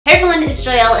it's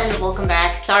Joyel and welcome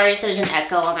back. Sorry if there's an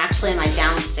echo, I'm actually in my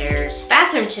downstairs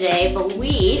bathroom today, but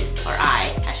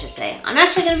I should say, I'm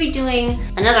actually going to be doing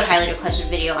another highly requested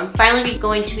video. I'm finally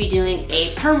going to be doing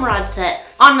a perm rod set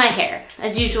on my hair.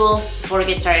 As usual, before we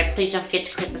get started, please don't forget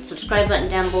to click the subscribe button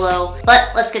down below,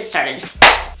 but let's get started.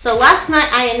 So last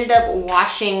night I ended up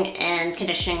washing and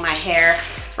conditioning my hair.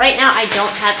 Right now I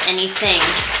don't have anything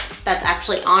that's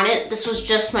actually on it. This was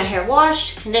just my hair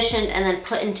washed, conditioned, and then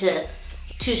put into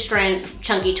 2-strand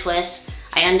chunky twists.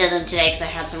 I undid them today because I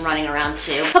had some running around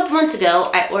too. A couple months ago,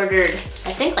 I ordered,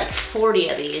 I think like 40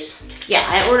 of these. Yeah,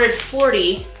 I ordered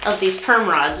 40 of these perm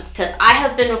rods because I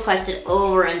have been requested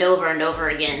over and over and over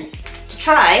again to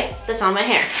try this on my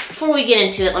hair. Before we get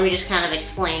into it, let me just kind of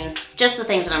explain just the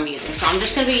things that I'm using. So I'm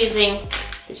just gonna be using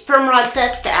these perm rod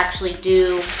sets to actually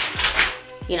do,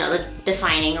 you know, the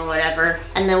defining or whatever.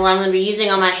 And then what I'm gonna be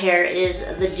using on my hair is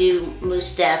the Deux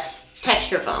Mousse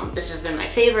texture foam. This has been my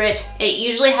favorite. It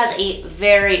usually has a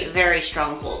very, very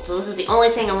strong hold. So this is the only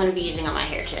thing I'm gonna be using on my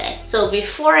hair today. So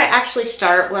before I actually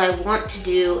start, what I want to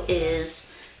do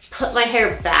is put my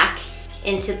hair back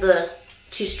into the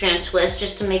 2-strand twist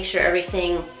just to make sure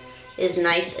everything is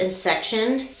nice and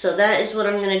sectioned. So that is what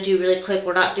I'm gonna do really quick.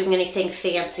 We're not doing anything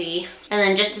fancy. And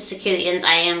then just to secure the ends,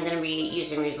 I am gonna be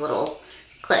using these little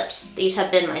clips. These have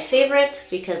been my favorite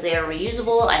because they are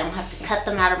reusable. I don't have to cut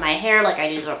them out of my hair like I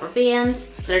do the rubber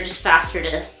bands. They're just faster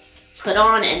to put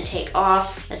on and take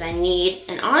off as I need.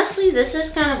 And honestly, this is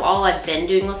kind of all I've been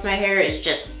doing with my hair, is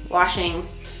just washing,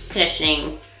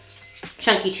 conditioning,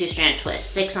 chunky 2-strand twists,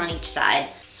 6 on each side.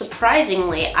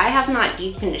 Surprisingly, I have not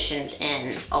deep conditioned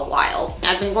in a while.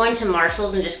 I've been going to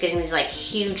Marshall's and just getting these like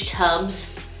huge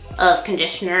tubs of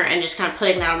conditioner and just kind of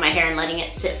putting that on my hair and letting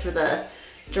it sit for the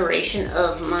duration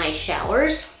of my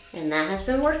showers, and that has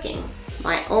been working.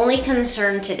 My only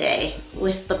concern today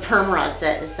with the perm rod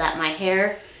set is that my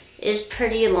hair is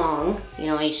pretty long. You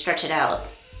know, when you stretch it out,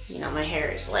 you know, my hair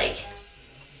is like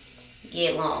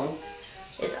yay long.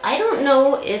 Is I don't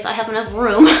know if I have enough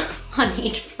room on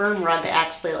each perm rod to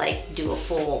actually like do a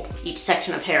full, each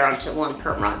section of hair onto one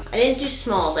perm rod. I didn't do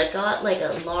smalls. I got like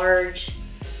a large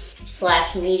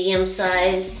 / medium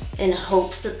size in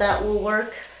hopes that that will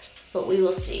work, but we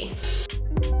will see.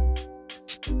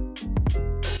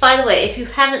 By the way, if you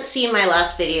haven't seen my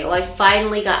last video, I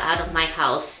finally got out of my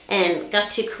house and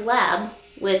got to collab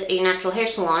with a natural hair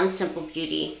salon, Simple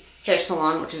Beauty Hair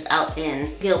Salon, which is out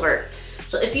in Gilbert.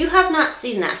 So if you have not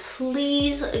seen that,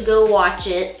 please go watch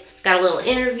it. It's got a little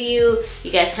interview.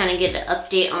 You guys kind of get an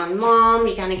update on mom.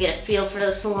 You kind of get a feel for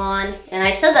the salon. And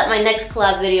I said that my next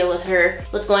collab video with her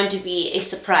was going to be a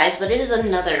surprise, but it is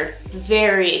another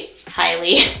very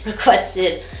highly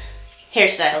requested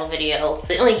hairstyle video.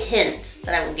 The only hints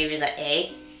that I will give you is that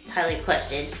A, it's highly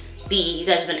requested. B, you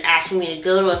guys have been asking me to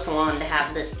go to a salon to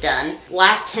have this done.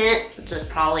 Last hint, which is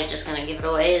probably just gonna give it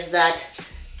away, is that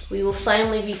we will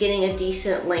finally be getting a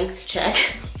decent length check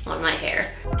on my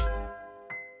hair.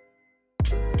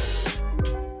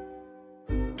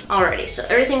 Alrighty, so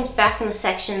everything's back in the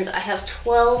sections. I have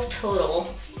 12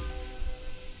 total.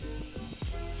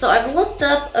 So I've looked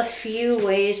up a few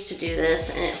ways to do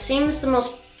this, and it seems the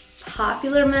most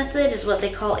popular method is what they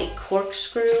call a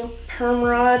corkscrew perm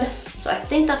rod. So I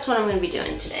think that's what I'm gonna be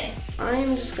doing today.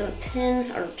 I'm just gonna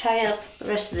pin or tie up the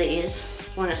rest of these.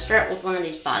 We're gonna start with one of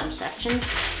these bottom sections.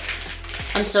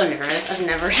 I'm so nervous, I've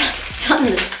never done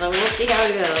this, so we'll see how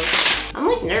it goes. I'm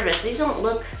like nervous, these don't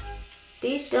look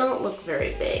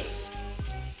very big.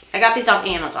 I got these off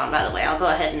Amazon, by the way. I'll go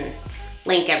ahead and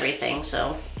link everything,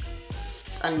 so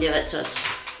just undo it so it's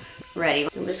ready.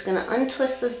 I'm just gonna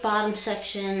untwist this bottom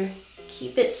section,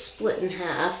 keep it split in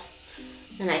half,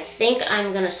 and I think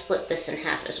I'm gonna split this in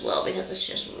half as well because it's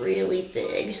just really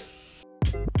big.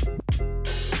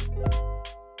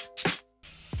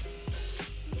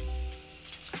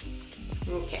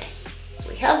 Okay, so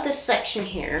we have this section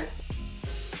here,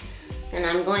 and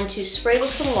I'm going to spray with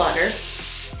some water.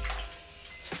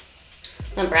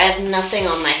 Remember, I have nothing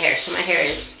on my hair, so my hair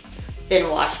has been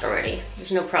washed already.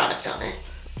 There's no product on it.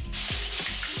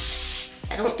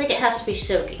 I don't think it has to be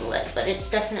soaking wet, but it's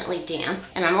definitely damp.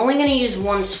 And I'm only gonna use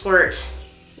 1 squirt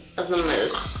of the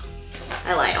mousse.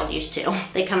 I lied, I'll use 2.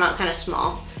 They come out kind of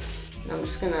small. And I'm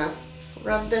just gonna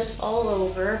rub this all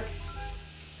over.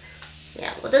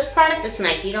 Yeah, with this product, it's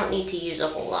nice. You don't need to use a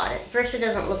whole lot. At first, it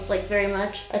doesn't look like very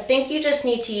much. I think you just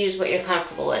need to use what you're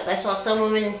comfortable with. I saw some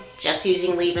women just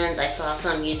using leave-ins. I saw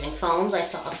some using foams. I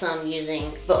saw some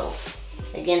using both.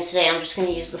 Again, today I'm just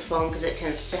gonna use the foam because it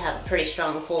tends to have a pretty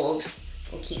strong hold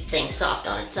and keep things soft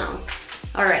on its own.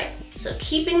 All right, so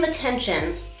keeping the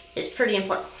tension is pretty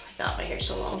important. Oh my God, my hair's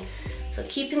so long. So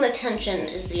keeping the tension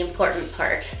is the important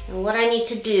part. And what I need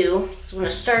to do is I'm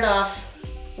gonna start off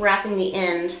wrapping the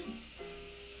end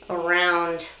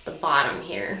around the bottom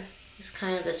here. It's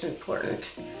kind of this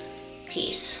important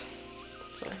piece.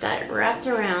 So I've got it wrapped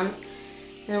around.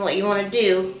 And then what you wanna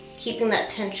do, keeping that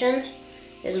tension,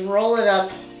 is roll it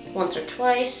up once or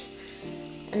twice,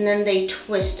 and then they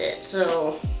twist it.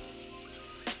 So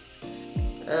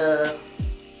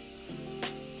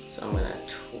I'm gonna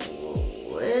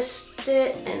twist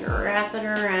it and wrap it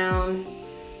around,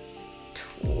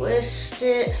 twist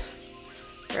it,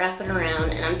 wrap it around,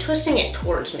 and I'm twisting it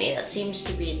towards me. That seems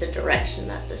to be the direction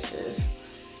that this is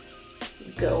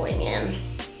going in.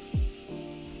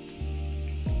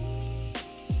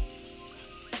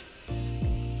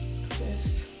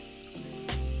 Twist.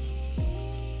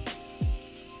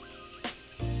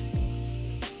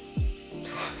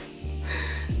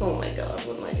 Oh my god,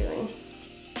 what am I doing?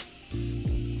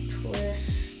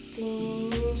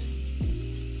 Twisting,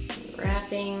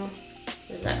 wrapping.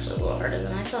 This is actually a little harder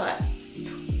than I thought.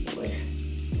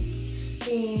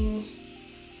 Twisting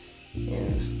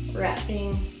and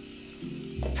wrapping.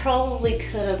 I probably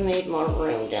could have made more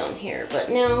room down here, but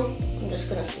now I'm just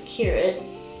gonna secure it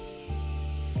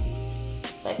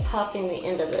by popping the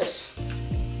end of this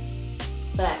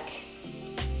back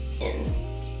in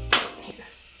down here.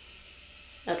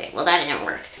 Okay, well that didn't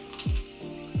work.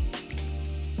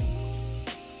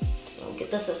 So I'll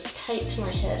get this as tight to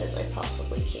my head as I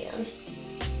possibly can.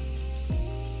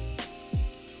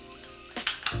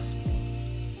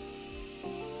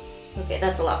 Okay,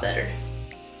 that's a lot better.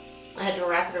 I had to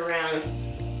wrap it around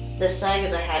this side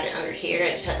because I had it under here.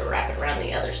 I just had to wrap it around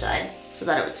the other side so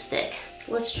that it would stick.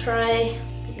 So let's try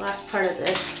the last part of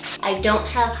this. I don't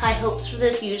have high hopes for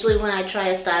this. Usually when I try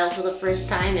a style for the first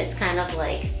time, it's kind of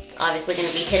like, it's obviously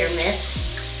gonna be hit or miss,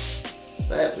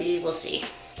 but we will see.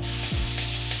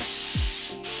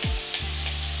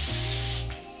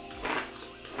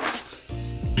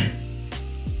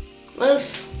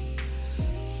 Mousse.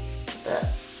 Put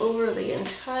that over the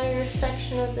entire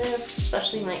section of this,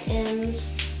 especially my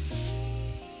ends.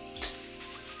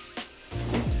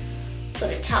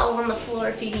 Put a towel on the floor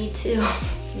if you need to,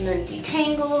 and then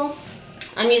detangle.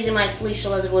 I'm using my Felicia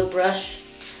Leatherwood brush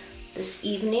this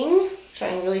evening,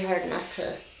 trying really hard not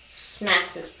to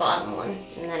smack this bottom one.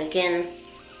 And then again,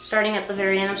 starting at the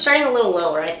very end. I'm starting a little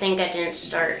lower. I think I didn't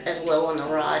start as low on the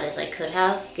rod as I could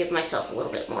have. Give myself a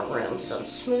little bit more room. So I'm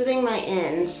smoothing my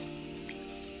ends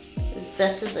as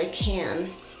best as I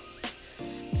can.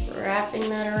 Wrapping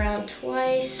that around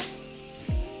twice.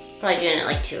 Probably doing it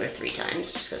like 2 or 3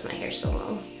 times just because my hair's so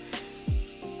long.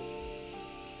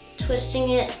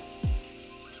 Twisting it,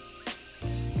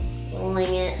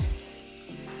 rolling it,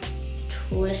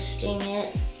 twisting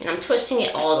it, and I'm twisting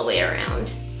it all the way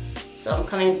around. So I'm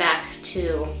coming back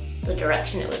to the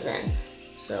direction it was in.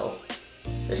 So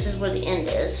this is where the end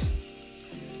is.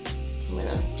 I'm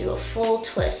gonna do a full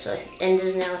twist. So the end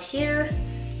is now here.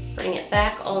 Bring it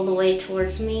back all the way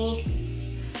towards me.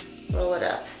 Roll it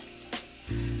up.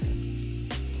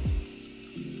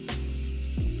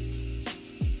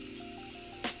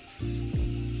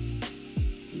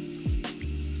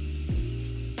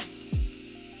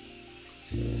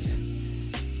 This is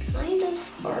kind of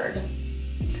hard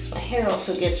because my hair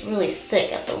also gets really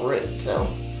thick at the root. So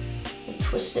I'll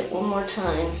twist it one more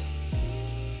time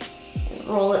and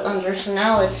roll it under. So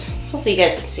now it's, hopefully you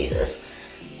guys can see this.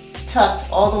 It's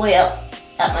tucked all the way up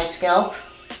at my scalp.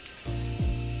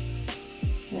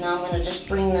 Now I'm going to just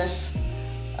bring this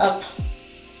up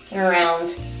and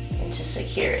around and to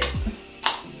secure it.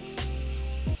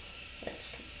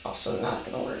 That's also not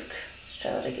going to work. Let's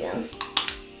try that again.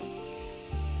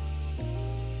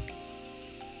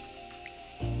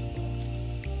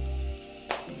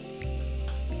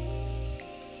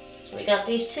 So we got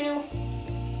these two.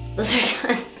 Those are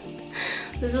done.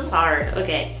 This is hard.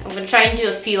 Okay, I'm gonna try and do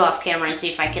a few off camera and see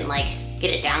if I can like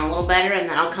get it down a little better, and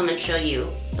then I'll come and show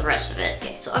you the rest of it.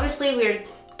 Okay, so obviously we're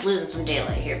losing some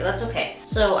daylight here, but that's okay.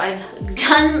 So I've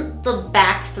done the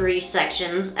back 3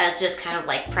 sections as just kind of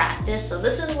like practice. So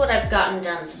this is what I've gotten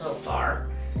done so far.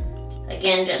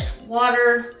 Again, just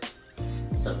water,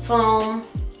 some foam,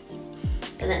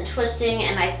 and then twisting,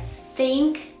 and I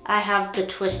think I have the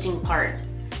twisting part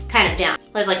kind of down.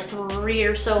 There's like 3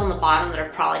 or so on the bottom that are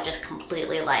probably just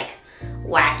completely like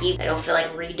wacky. I don't feel like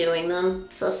redoing them.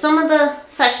 So some of the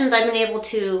sections I've been able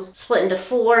to split into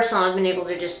 4. Some I've been able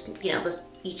to just, you know,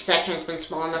 each section has been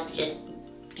small enough to just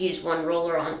use one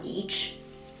roller on each.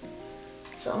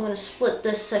 So I'm gonna split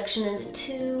this section into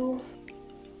 2.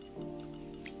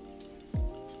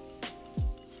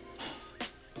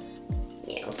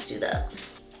 Yeah, let's do that.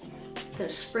 I'm gonna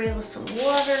spray with some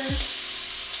water.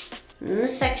 In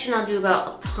this section, I'll do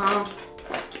about a pump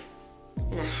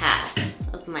and a half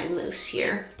of my mousse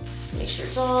here. Make sure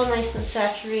it's all nice and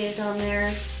saturated on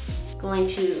there. Going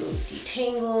to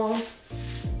detangle.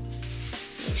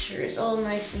 Make sure it's all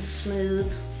nice and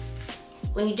smooth.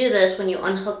 When you do this, when you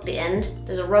unhook the end,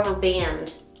 there's a rubber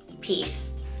band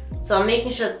piece. So I'm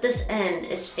making sure that this end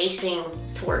is facing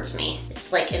towards me.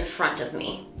 It's like in front of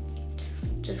me.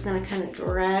 Just gonna kind of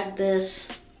drag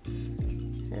this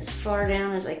as far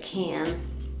down as I can.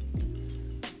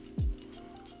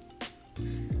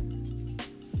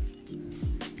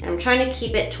 And I'm trying to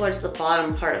keep it towards the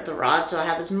bottom part of the rod so I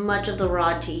have as much of the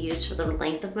rod to use for the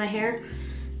length of my hair.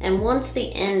 And once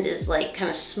the end is like kind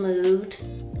of smoothed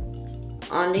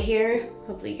onto here,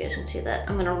 hopefully you guys can see that,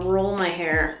 I'm gonna roll my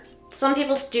hair. Some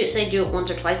people say do it once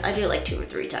or twice. I do it like 2 or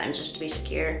 3 times just to be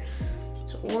secure.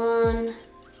 So 1,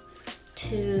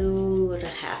 2 and a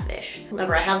half-ish.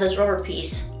 Remember, I have this rubber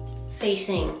piece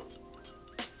facing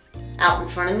out in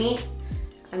front of me.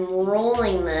 I'm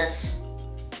rolling this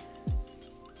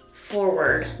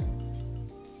forward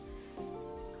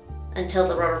until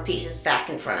the rubber piece is back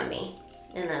in front of me.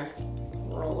 And then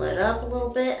roll it up a little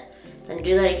bit, then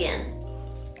do that again.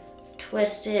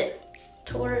 Twist it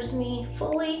towards me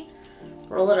fully,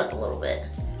 roll it up a little bit.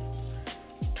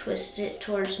 Twist it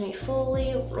towards me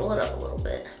fully, roll it up a little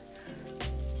bit.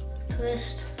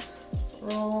 Twist,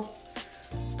 roll,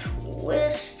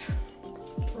 twist,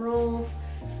 roll,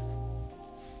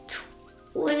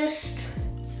 twist,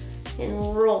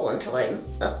 and roll until I'm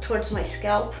up towards my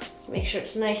scalp. Make sure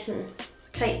it's nice and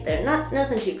tight there.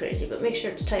 Nothing too crazy, but make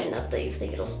sure it's tight enough that you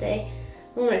think it'll stay.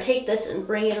 I'm gonna take this and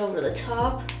bring it over the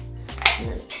top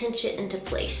and then pinch it into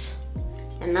place.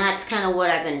 And that's kind of what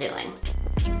I've been doing.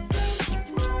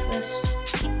 Twist.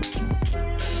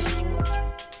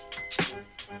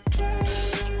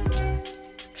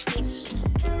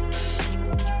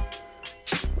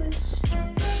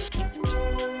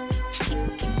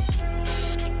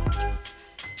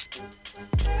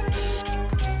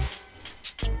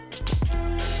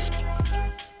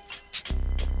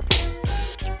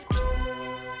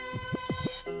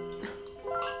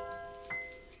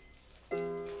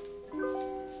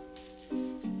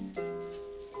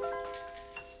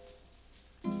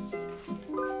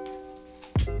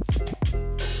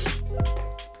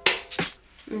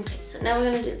 Okay, so now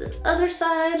we're gonna do this other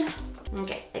side.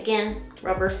 Okay, again,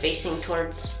 rubber facing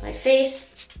towards my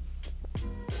face.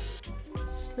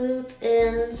 Smooth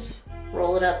ends,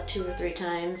 roll it up 2 or 3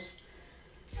 times.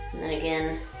 And then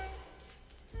again,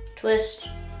 twist,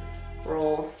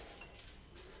 roll,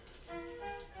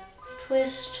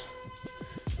 twist,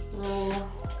 roll,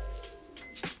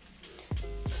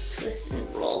 twist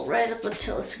and roll right up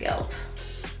until the scalp.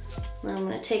 Now I'm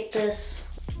gonna take this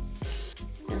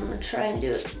and I'm gonna try and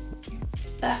do it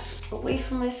back away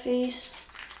from my face,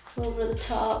 over the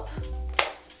top,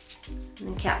 and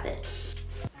then cap it.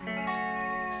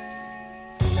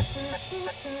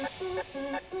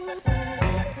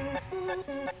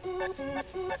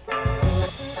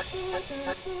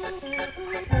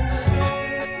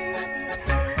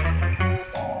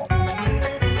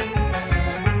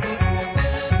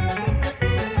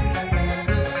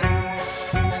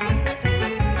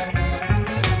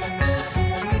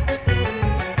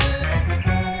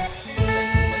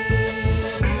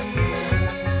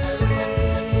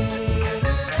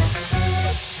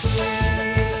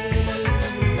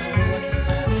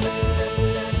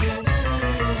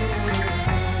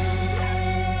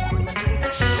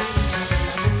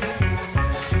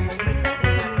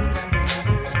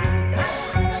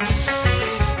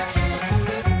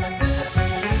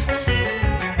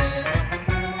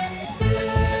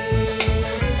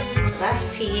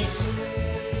 Piece.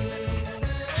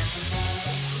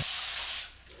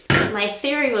 My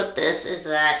theory with this is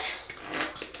that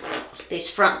these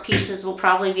front pieces will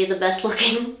probably be the best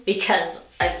looking because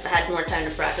I've had more time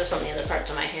to practice on the other parts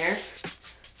of my hair.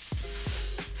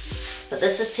 But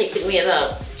this has taken me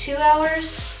about 2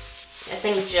 hours. I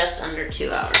think just under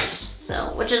 2 hours.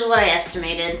 So, which is what I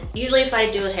estimated. Usually if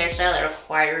I do a hairstyle that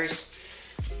requires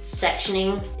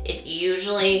sectioning, it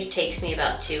usually takes me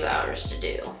about 2 hours to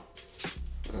do.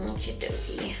 Okie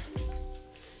dokie.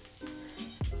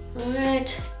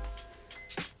 Alright.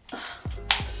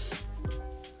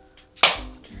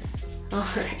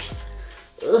 Alright.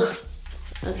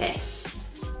 Okay.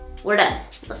 We're done.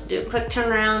 Let's do a quick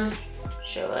turnaround.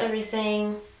 Show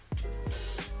everything.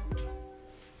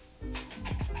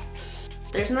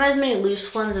 There's not as many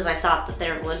loose ones as I thought that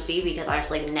there would be because I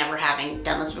was like never having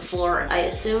done this before. I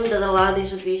assumed that a lot of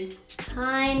these would be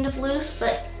kind of loose,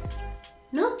 but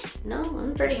No,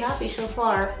 I'm pretty happy so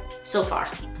far.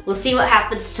 We'll see what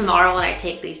happens tomorrow when I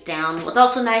take these down. What's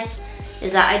also nice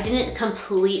is that I didn't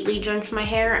completely drench my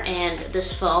hair, and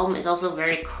this foam is also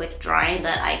very quick drying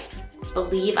that I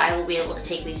believe I will be able to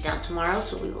take these down tomorrow,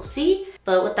 so we will see.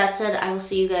 But with that said, I will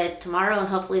see you guys tomorrow, and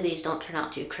hopefully these don't turn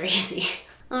out too crazy.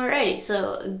 Alrighty,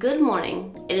 so good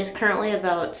morning. It is currently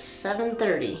about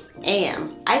 7:30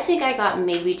 a.m. I think I got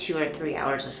maybe 2 or 3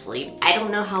 hours of sleep. I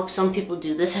don't know how some people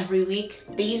do this every week.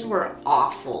 These were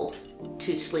awful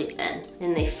to sleep in,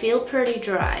 and they feel pretty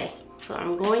dry. So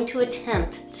I'm going to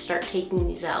attempt to start taking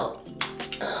these out.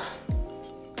 Ugh.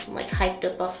 I'm like hyped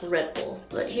up off a Red Bull.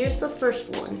 But here's the first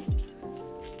one.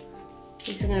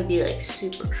 These are gonna be like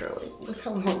super curly. Look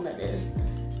how long that is.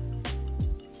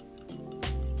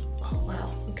 Oh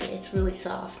wow, okay, it's really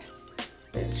soft.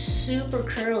 It's super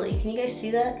curly. Can you guys see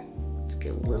that? Let's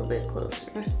get a little bit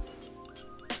closer.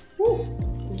 Woo.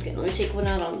 Okay, let me take one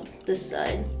out on this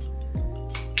side.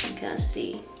 You can kind of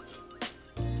see.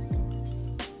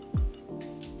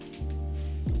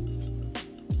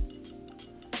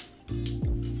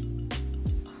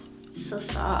 So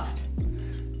soft.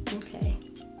 Okay.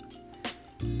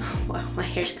 Oh wow, my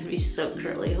hair's gonna be so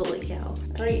curly, holy cow.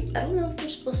 I don't know if we're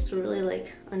supposed to really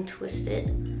like untwist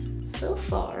it. So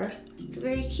far, it's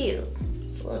very cute.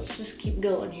 So let's just keep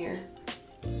going here.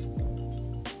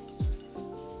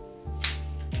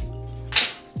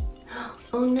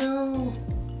 Oh no,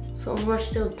 some of them are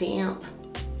still damp.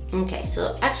 Okay,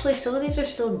 so actually some of these are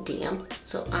still damp.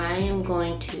 So I am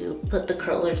going to put the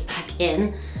curlers back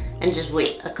in and just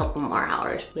wait a couple more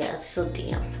hours. Yeah, it's still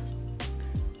damp.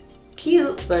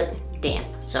 Cute, but damp.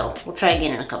 So we'll try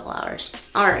again in a couple hours.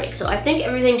 All right, so I think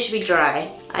everything should be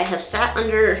dry. I have sat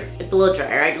under a blow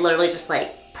dryer. I literally just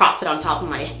like propped it on top of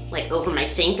my, like over my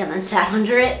sink and then sat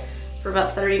under it for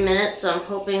about 30 minutes. So I'm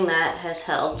hoping that has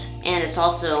helped. And it's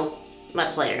also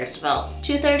much later. It's about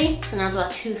 2:30, so now it's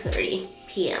about 2:30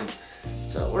 p.m.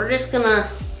 So we're just gonna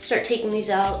start taking these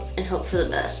out and hope for the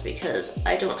best because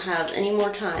I don't have any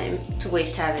more time to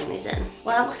waste having these in.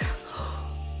 Wow,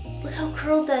 look how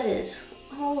curled that is.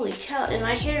 Holy cow, and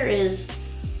my hair is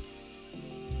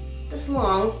this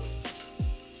long.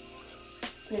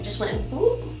 And it just went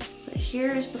whoop. But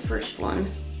here is the first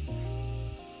one.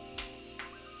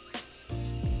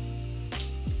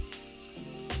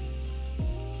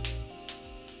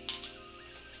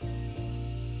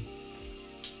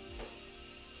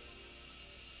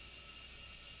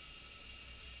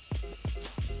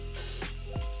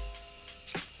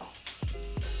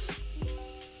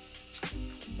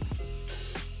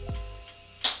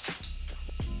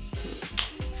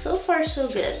 So far, so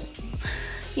good.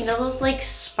 You know those like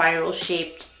spiral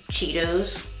shaped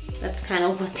Cheetos? That's kind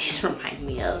of what these remind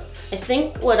me of. I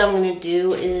think what I'm gonna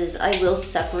do is I will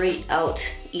separate out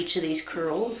each of these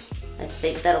curls. I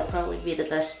think that'll probably be the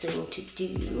best thing to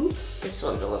do. This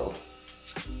one's a little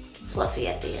fluffy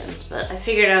at the ends, but I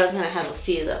figured I was gonna have a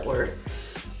few that were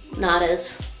not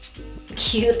as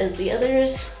cute as the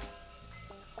others.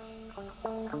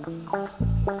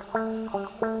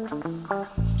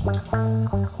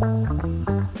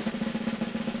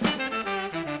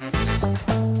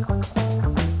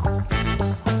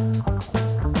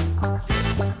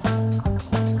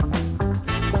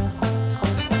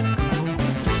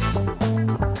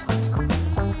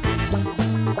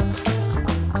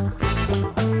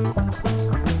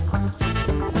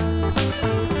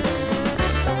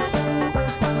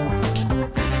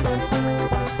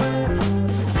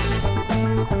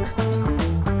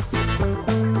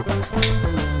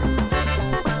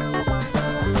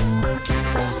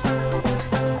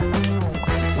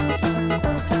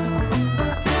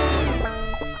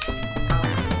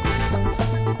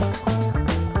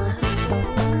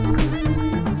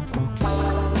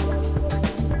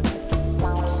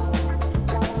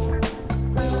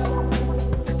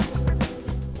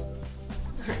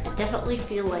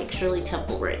 Feel like Shirley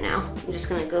Temple right now. I'm just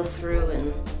gonna go through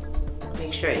and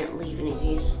make sure I didn't leave any of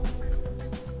these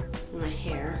in my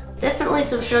hair. Definitely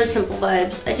some Shirley Temple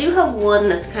vibes. I do have one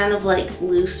that's kind of like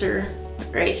looser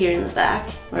right here in the back,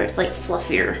 where it's like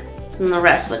fluffier than the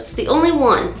rest, but it's the only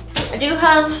one. I do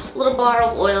have a little bottle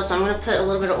of oil, so I'm gonna put a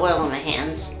little bit of oil on my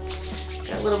hands.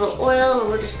 Got a little bit of oil, and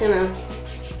we're just gonna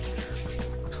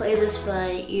play this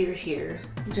by ear here.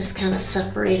 Just kind of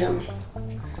separate them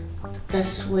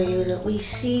best way that we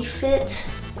see fit.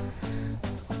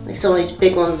 Like some of these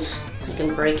big ones, I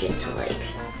can break into like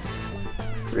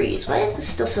 3s. Why does this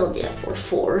still feel damp? Or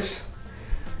 4s?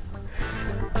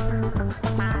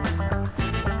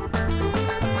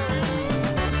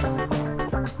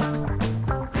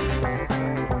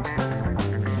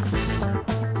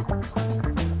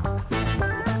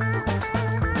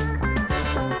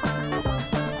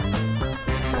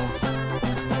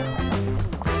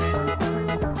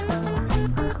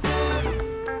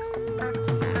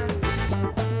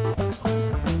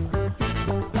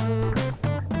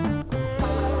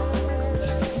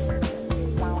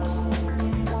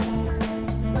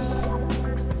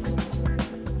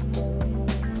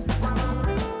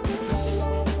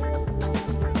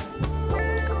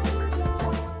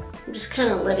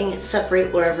 kind of letting it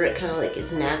separate wherever it kind of like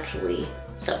is naturally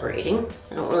separating.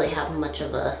 I don't really have much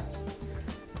of a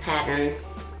pattern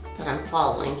that I'm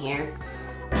following here.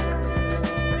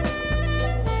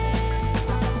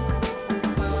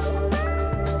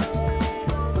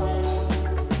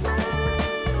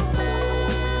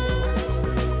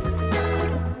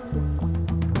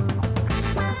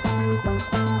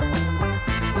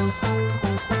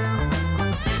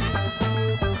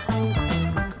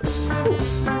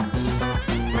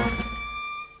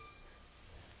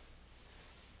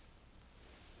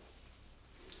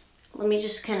 Let me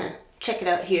just kind of check it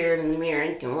out here in the mirror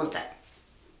and give me one sec.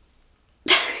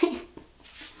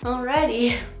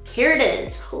 Alrighty, here it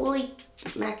is. Holy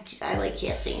mac and cheese, I like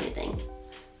can't see anything.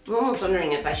 I'm almost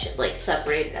wondering if I should like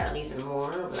separate it out even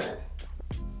more,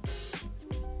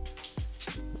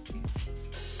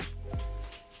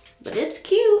 but it's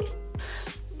cute.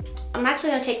 I'm actually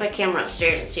gonna take my camera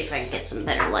upstairs and see if I can get some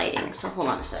better lighting. So hold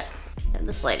on a sec. Yeah,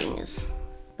 this lighting is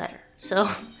better. So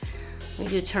let me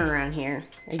do a turn around here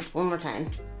one more time.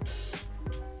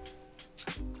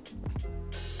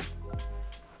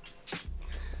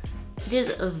 It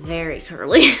is a very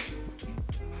curly. If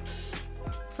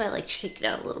I like shake it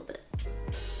out a little bit.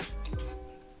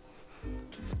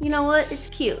 You know what? It's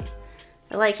cute.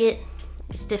 I like it.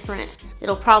 It's different.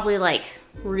 It'll probably like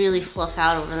really fluff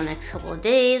out over the next couple of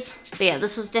days. But yeah,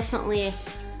 this was definitely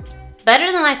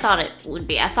better than I thought it would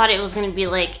be. I thought it was gonna be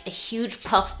like a huge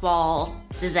puffball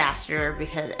disaster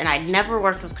and I'd never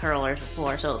worked with curlers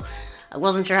before, so I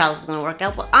wasn't sure how this was gonna work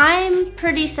out, but I'm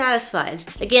pretty satisfied.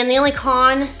 Again, the only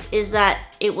con is that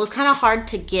it was kind of hard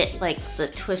to get like the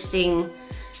twisting,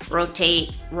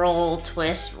 rotate, roll,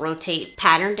 twist, rotate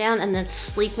pattern down, and then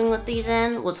sleeping with these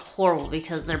in was horrible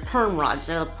because they're perm rods.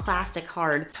 They're the plastic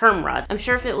hard perm rods. I'm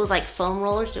sure if it was like foam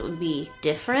rollers, it would be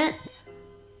different,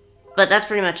 but that's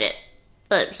pretty much it.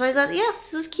 But besides that, yeah,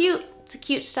 this is cute. It's a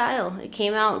cute style. It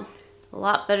came out a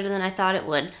lot better than I thought it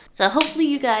would. So hopefully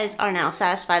you guys are now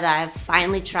satisfied that I've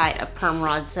finally tried a perm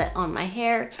rod set on my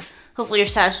hair. Hopefully you're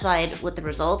satisfied with the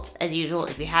results. As usual,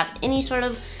 if you have any sort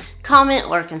of comment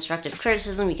or constructive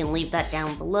criticism, you can leave that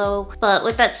down below. But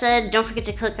with that said, don't forget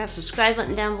to click that subscribe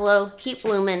button down below. Keep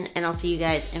blooming, and I'll see you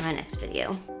guys in my next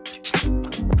video.